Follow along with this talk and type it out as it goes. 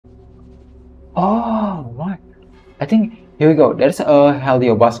Oh my! I think here we go. There's a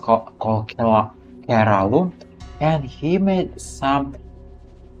Heliobus called Keralum, and he made some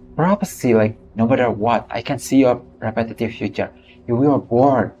prophecy like no matter what, I can see your repetitive future. You will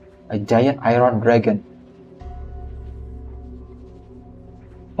born a giant iron dragon.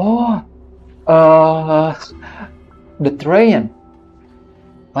 Oh, uh, the train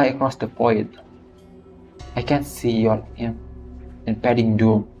fly across the void. I can see your impending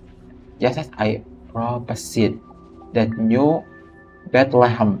doom. Just as I prophesied that new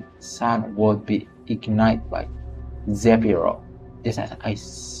Bethlehem sun would be ignited by Zephyro. Just as I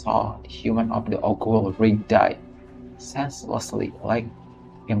saw the human of the Ogul ring die senselessly like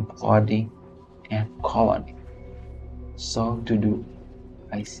imploding and colony. So to do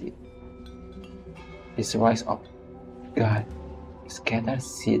I see this rise of God scattered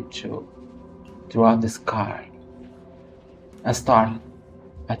seed throughout the sky. A star.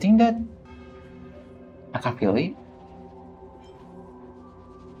 I think that Akavili.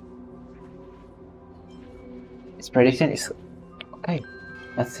 Its prediction is okay.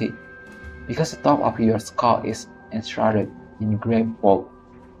 Let's see. Because the top of your skull is enshrouded in grey fog,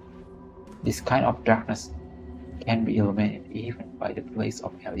 this kind of darkness can be illuminated even by the blaze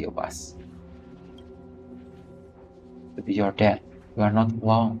of Heliobas. But you're dead. You are not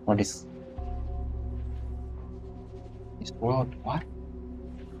long for this world. What?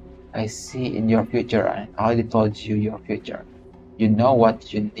 I see in your future, and I already told you your future. You know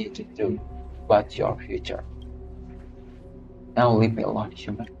what you need to do about your future. Now leave me alone,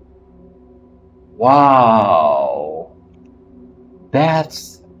 human. Wow!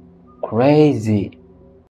 That's crazy.